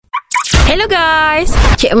Hello guys,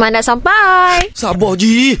 Cik Man dah sampai. Sabar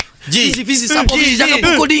Ji. Fizi, sabar Ji. Jangan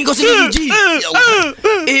pukul diri kau sendiri Ji. Ya Allah.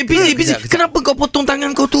 Fizi, kenapa kau potong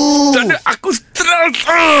tangan kau tu? Tak ada, aku stres.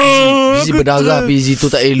 Fizi berdarah, Fizi tu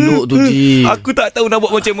tak elok tu Ji. Aku tak tahu nak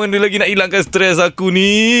buat macam mana lagi nak hilangkan stres aku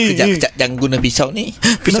ni. Kejap, jangan guna pisau ni.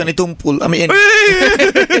 Pisau ni tumpul. Ambil ni.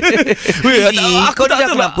 Aku tak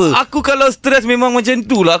tahu kenapa. Aku kalau stres memang macam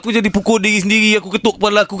tu lah. Aku jadi pukul diri sendiri. Aku ketuk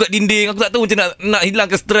kepala aku kat dinding. Aku tak tahu macam nak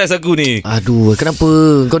hilangkan stres aku ni. Aduh, kenapa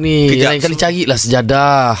kau ni? Lain kali carilah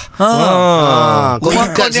sejadah. Kau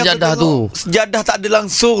ikat sejadah tu. Sejadah tak ada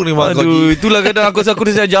langsung ni mak. Aduh, itulah kadang aku rasa aku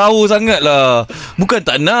dah jauh sangat lah. Bukan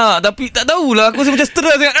tak nak, tapi tak tahulah. Aku rasa macam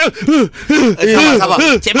stres sangat. Sabar.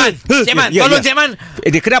 Cik Man, tolong Cik Man.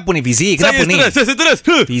 Dia kenapa ni Fizi? Kenapa ni? Saya stres.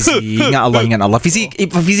 Fizi, ingat Allah.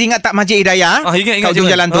 Fizi ingat tak Masjid Hidayah? Ingat kat ujung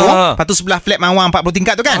jalan tu. Lepas tu sebelah flat Mawar 40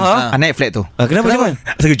 tingkat tu kan? Naik flat tu. Kenapa Cik Man?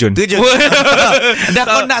 Terjun. Dah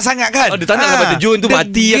kau nak sangat kan? Dia tak nak dapat terjun tu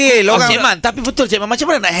mati aku. Cik Man, tapi betul Cik Man, macam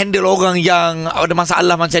mana nak handle orang yang ada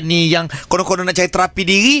masalah macam ni, yang konon-konon nak cari terapi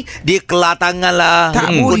diri, dia kelar tangan lah.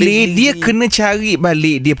 Tak boleh. Dia kena cari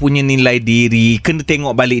balik dia punya nilai diri. Kena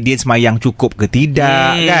tengok balik dia semayang cukup ke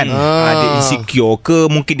tidak kan. Dia insecure ke,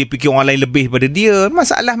 mungkin dia fikir orang lain lebih daripada dia.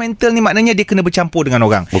 Masalah mental ni maknanya dia kena bercampur dengan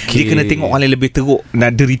orang. Dia kena tengok orang lain lebih teruk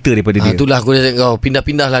dan derita daripada dia. Itulah aku dah cakap kau,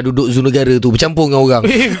 pindah-pindah lah duduk zoo negara tu, bercampur dengan orang.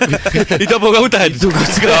 Itu apa orang hutan? Itu kau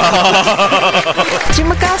cakap.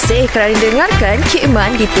 Terima kasih kerana dengarkan Cik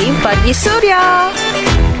Man di Tim Pagi Surya.